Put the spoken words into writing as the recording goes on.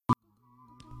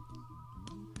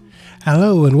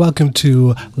Hello and welcome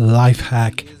to Life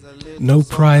Hack. No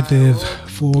prizes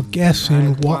for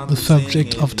guessing what the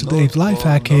subject of today's life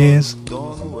hack is.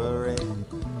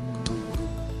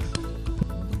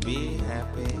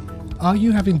 Are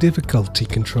you having difficulty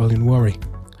controlling worry?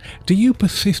 Do you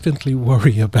persistently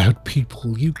worry about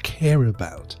people you care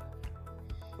about?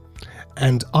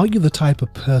 And are you the type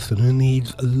of person who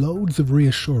needs loads of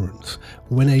reassurance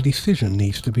when a decision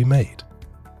needs to be made?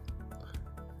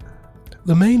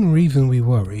 The main reason we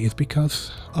worry is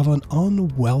because of an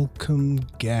unwelcome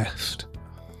guest.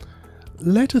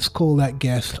 Let us call that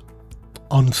guest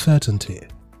uncertainty.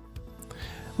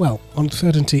 Well,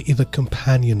 uncertainty is a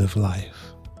companion of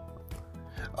life.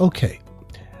 Okay,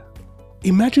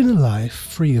 imagine a life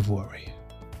free of worry.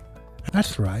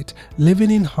 That's right, living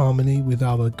in harmony with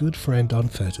our good friend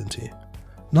uncertainty.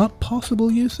 Not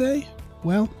possible, you say?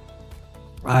 Well,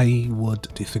 I would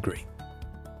disagree.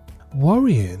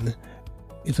 Worrying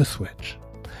is a switch.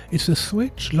 It's a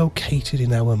switch located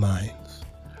in our minds.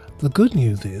 The good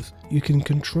news is you can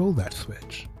control that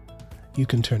switch. You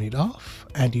can turn it off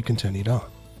and you can turn it on.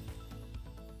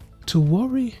 To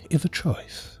worry is a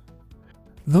choice.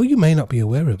 Though you may not be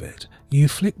aware of it, you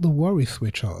flick the worry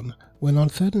switch on when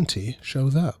uncertainty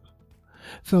shows up.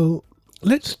 So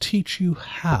let's teach you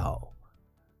how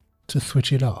to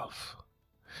switch it off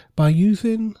by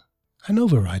using an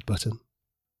override button.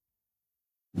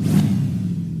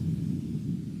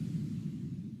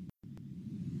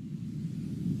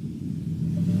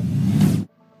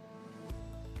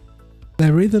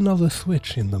 There is another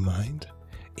switch in the mind.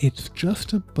 It's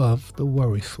just above the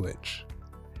worry switch.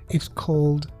 It's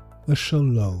called the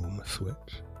Shalom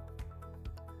switch.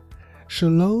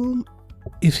 Shalom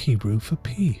is Hebrew for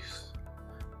peace.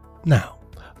 Now,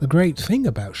 the great thing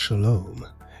about Shalom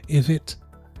is it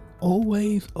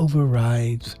always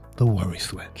overrides the worry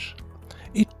switch.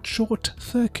 It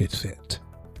short-circuits it.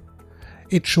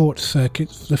 It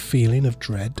short-circuits the feeling of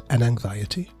dread and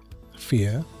anxiety,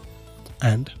 fear,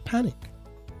 and panic.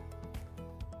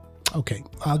 Okay,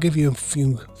 I'll give you a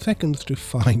few seconds to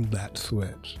find that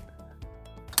switch.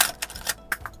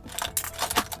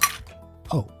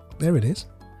 Oh, there it is.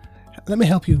 Let me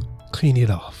help you clean it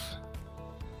off.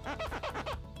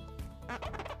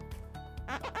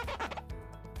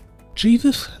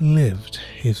 Jesus lived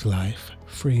his life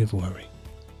free of worry.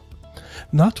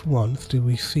 Not once do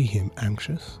we see him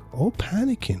anxious, or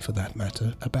panicking for that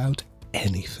matter, about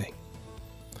anything.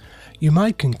 You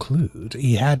might conclude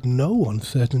he had no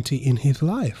uncertainty in his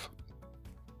life.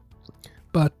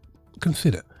 But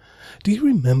consider, do you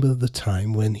remember the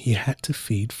time when he had to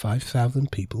feed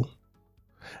 5,000 people,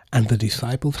 and the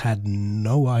disciples had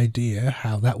no idea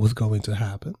how that was going to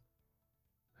happen?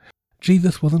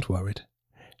 Jesus wasn't worried.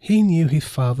 He knew his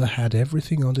Father had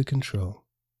everything under control.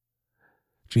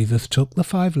 Jesus took the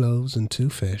 5 loaves and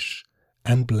 2 fish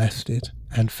and blessed it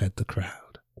and fed the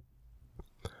crowd.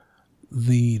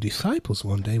 The disciples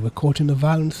one day were caught in a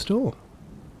violent storm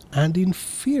and in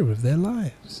fear of their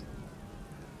lives.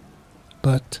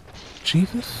 But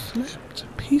Jesus slept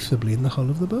peaceably in the hull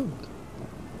of the boat.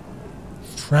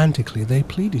 Frantically they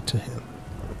pleaded to him,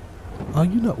 "Are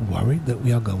you not worried that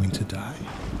we are going to die?"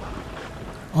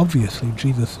 Obviously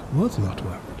Jesus was not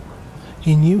worried.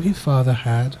 He knew his Father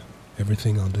had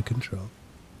everything under control.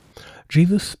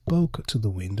 Jesus spoke to the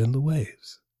wind and the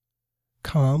waves.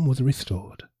 Calm was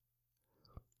restored.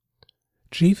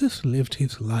 Jesus lived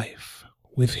his life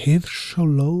with his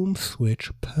Shalom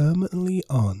switch permanently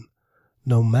on,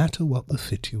 no matter what the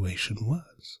situation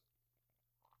was.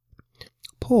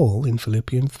 Paul, in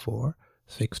Philippians 4,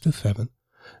 6-7,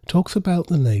 talks about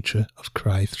the nature of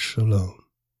Christ's Shalom.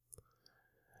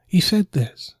 He said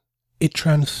this: "It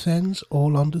transcends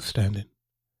all understanding.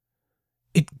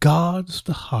 It guards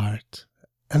the heart,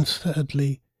 and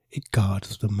thirdly, it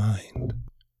guards the mind."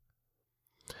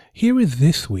 Here is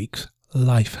this week's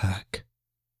life hack.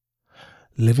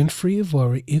 Living free of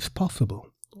worry is possible.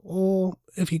 Or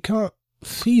if you can't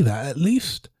see that, at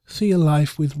least see a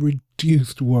life with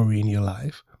reduced worry in your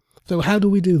life. So how do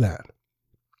we do that?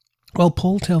 Well,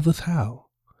 Paul tells us how.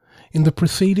 In the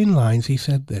preceding lines he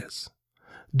said this: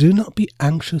 "Do not be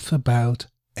anxious about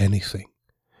anything."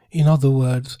 In other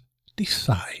words,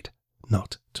 decide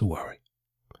not to worry.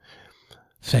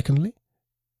 Secondly,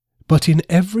 but in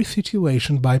every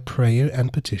situation by prayer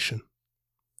and petition.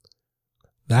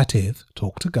 That is,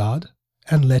 talk to God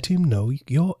and let him know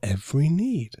your every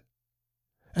need.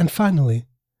 And finally,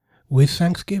 with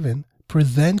thanksgiving,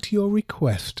 present your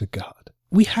request to God.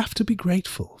 We have to be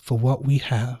grateful for what we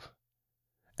have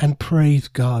and praise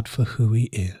God for who he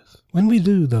is. When we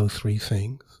do those 3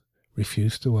 things,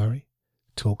 refuse to worry,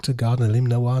 talk to God and let him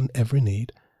know our every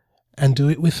need, and do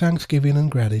it with thanksgiving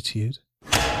and gratitude,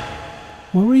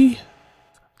 worry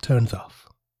turns off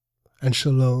and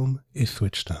shalom is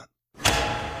switched on.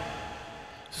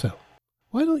 So,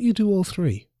 why don't you do all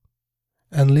three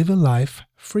and live a life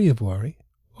free of worry,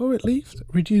 or at least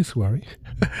reduce worry,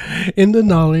 in the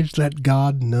knowledge that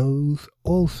God knows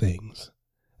all things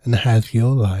and has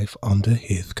your life under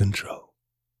His control.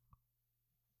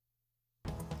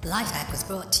 Lifehack was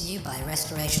brought to you by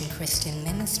Restoration Christian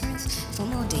Ministries. For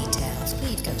more details,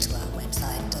 please go to